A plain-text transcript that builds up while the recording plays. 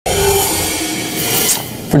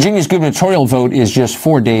Virginia's gubernatorial vote is just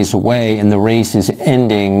 4 days away, and the race is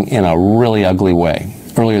ending in a really ugly way.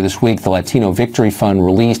 Earlier this week, the Latino Victory Fund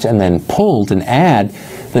released and then pulled an ad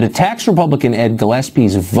that attacks Republican Ed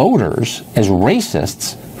Gillespie's voters as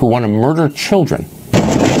racists who want to murder children.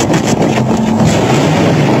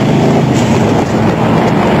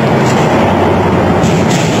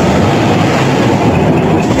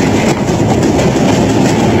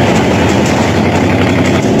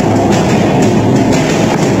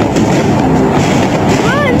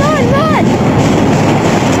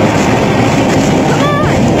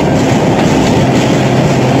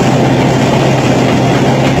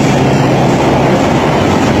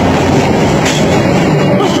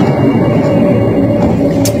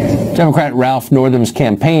 Democrat Ralph Northam's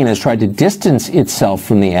campaign has tried to distance itself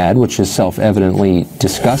from the ad, which is self-evidently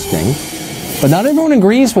disgusting. But not everyone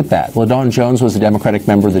agrees with that. LaDawn Jones was a Democratic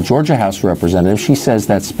member of the Georgia House of Representatives. She says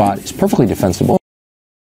that spot is perfectly defensible.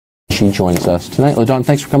 She joins us tonight. LaDawn,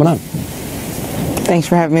 thanks for coming on. Thanks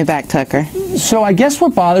for having me back, Tucker. So I guess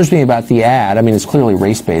what bothers me about the ad, I mean, it's clearly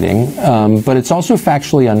race baiting, but it's also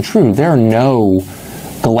factually untrue. There are no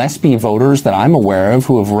Gillespie voters that I'm aware of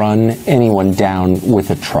who have run anyone down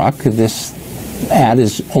with a truck. This ad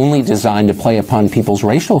is only designed to play upon people's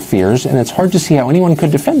racial fears, and it's hard to see how anyone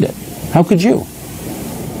could defend it. How could you?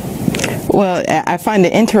 Well, I find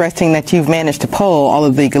it interesting that you've managed to poll all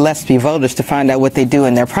of the Gillespie voters to find out what they do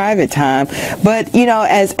in their private time. But, you know,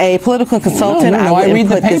 as a political consultant, I wouldn't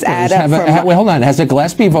put this ad up wait, hold on. Has a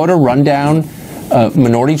Gillespie voter run down a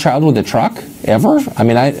minority child with a truck ever? I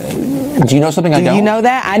mean, do you know something I don't? Do you know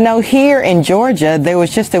that? I know here in Georgia, there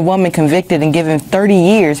was just a woman convicted and given 30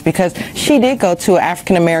 years because she did go to an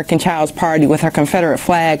African-American child's party with her Confederate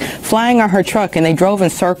flag flying on her truck, and they drove in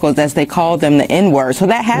circles, as they called them, the N-word. So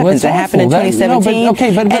that happens. It happened in 2017,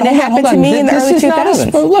 and it happened to me in the early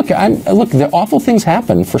 2000s. Look, the awful things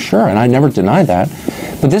happen, for sure, and I never deny that.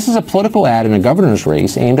 But this is a political ad in a governor's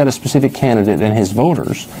race aimed at a specific candidate and his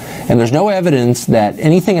voters. And there's no evidence that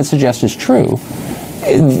anything it suggests is true.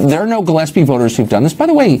 There are no Gillespie voters who've done this. By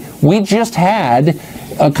the way, we just had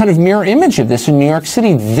a kind of mirror image of this in New York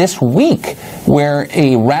City this week, where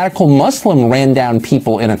a radical Muslim ran down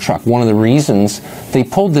people in a truck. One of the reasons they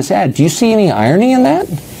pulled this ad. Do you see any irony in that?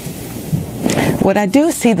 What I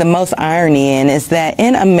do see the most irony in is that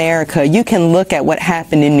in America, you can look at what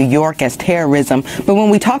happened in New York as terrorism, but when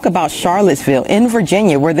we talk about Charlottesville, in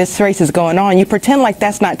Virginia, where this race is going on, you pretend like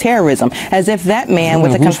that's not terrorism, as if that man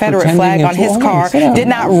with a Confederate flag on his car did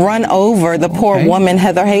not run over the poor woman,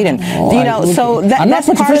 Heather Hayden. You know, so that's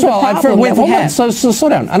part of the problem. Wait, hold on. So slow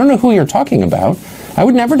down. I don't know who you're talking about. I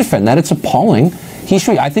would never defend that. It's appalling.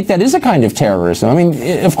 I think that is a kind of terrorism. I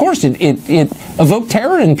mean, of course, it evoked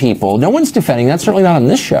terror in people. No one's defending that, certainly not on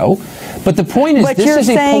this show. But the point is, this is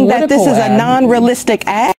a political ad. But you're saying that this is a non-realistic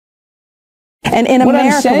ad? And in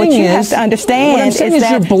America, what you have to understand is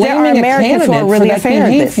that there are Americans who are really afraid of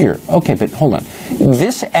this. Okay, but hold on.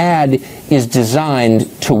 This ad is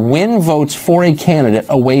designed to win votes for a candidate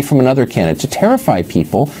away from another candidate, to terrify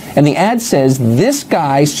people. And the ad says this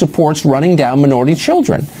guy supports running down minority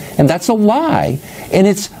children. And that's a lie. And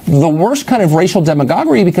it's the worst kind of racial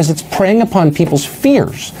demagoguery because it's preying upon people's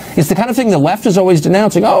fears. It's the kind of thing the left is always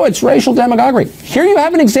denouncing. Oh, it's racial demagoguery. Here you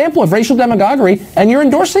have an example of racial demagoguery, and you're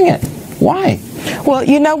endorsing it. Why? Well,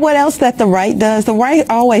 you know what else that the right does? The right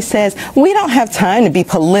always says, we don't have time to be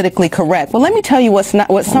politically correct. Well, let me tell you what's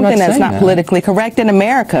something that's not politically correct in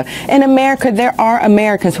America. In America, there are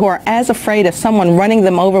Americans who are as afraid of someone running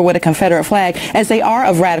them over with a Confederate flag as they are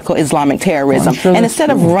of radical Islamic terrorism. Well, and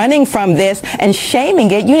instead of running from this and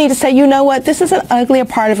shaming it, you need to say, you know what, this is an uglier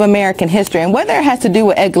part of American history. And whether it has to do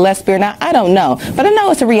with Ed Gillespie or not, I don't know. But I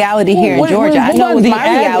know it's a reality here in Georgia. I know it was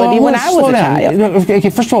my reality when I was a child. Okay,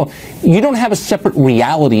 first of all, you don't have a separate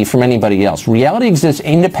reality from anybody else. Reality exists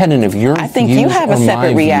independent of your views. I think you have a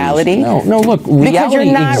separate reality. No, look, reality because you're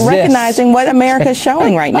not recognizing what America is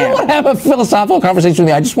showing right now. I don't want to have a philosophical conversation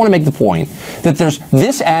with you. I just want to make the point that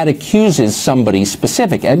this ad accuses somebody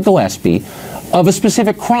specific, Ed Gillespie, of a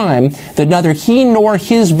specific crime that neither he nor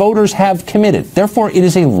his voters have committed. Therefore, it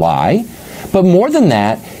is a lie. But more than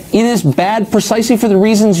that, it is bad precisely for the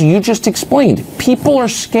reasons you just explained. People are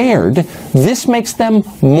scared. This makes them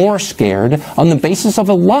more scared on the basis of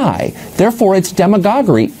a lie. Therefore, it's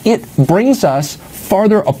demagoguery. It brings us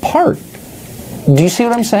farther apart. Do you see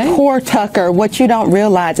what I'm saying? Poor Tucker. What you don't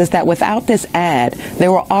realize is that without this ad,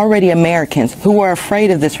 there were already Americans who were afraid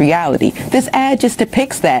of this reality. This ad just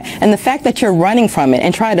depicts that. And the fact that you're running from it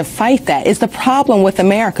and trying to fight that is the problem with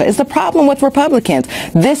America. It's the problem with Republicans.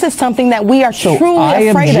 This is something that we are truly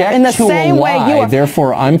afraid of in the same way you are.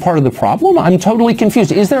 Therefore, I'm part of the problem? I'm totally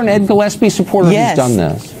confused. Is there an Ed Gillespie supporter who's done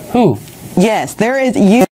this? Who? Yes, there is.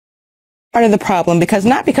 You part of the problem, because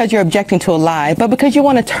not because you're objecting to a lie, but because you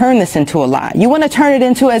want to turn this into a lie. You want to turn it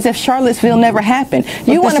into as if Charlottesville never happened.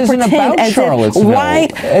 You want to pretend as if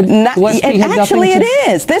white. Actually, it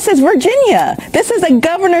is. This is Virginia. This is a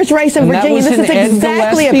governor's race in Virginia. This is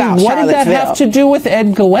exactly about Charlottesville. What did that have to do with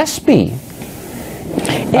Ed Gillespie?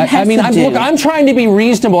 I mean, look, I'm trying to be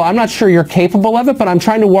reasonable. I'm not sure you're capable of it, but I'm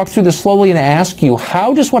trying to walk through this slowly and ask you,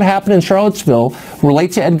 how does what happened in Charlottesville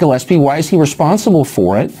relate to Ed Gillespie? Why is he responsible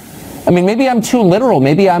for it? I mean, maybe I'm too literal.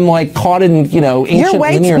 Maybe I'm like caught in, ancient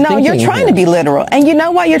linear thinking. No, you're trying to be literal. And you know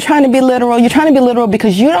why you're trying to be literal? You're trying to be literal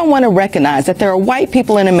because you don't want to recognize that there are white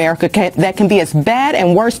people in America that can be as bad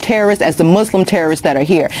and worse terrorists as the Muslim terrorists that are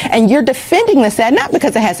here. And you're defending this ad not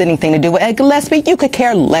because it has anything to do with Ed Gillespie. You could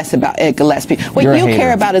care less about Ed Gillespie. What you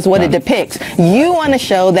care about is what it depicts. You want to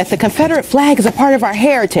show that the Confederate flag is a part of our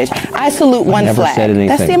heritage. I salute one flag.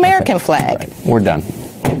 That's the American flag. Right. We're done.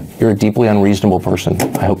 You're a deeply unreasonable person.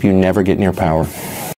 I hope you never get near power.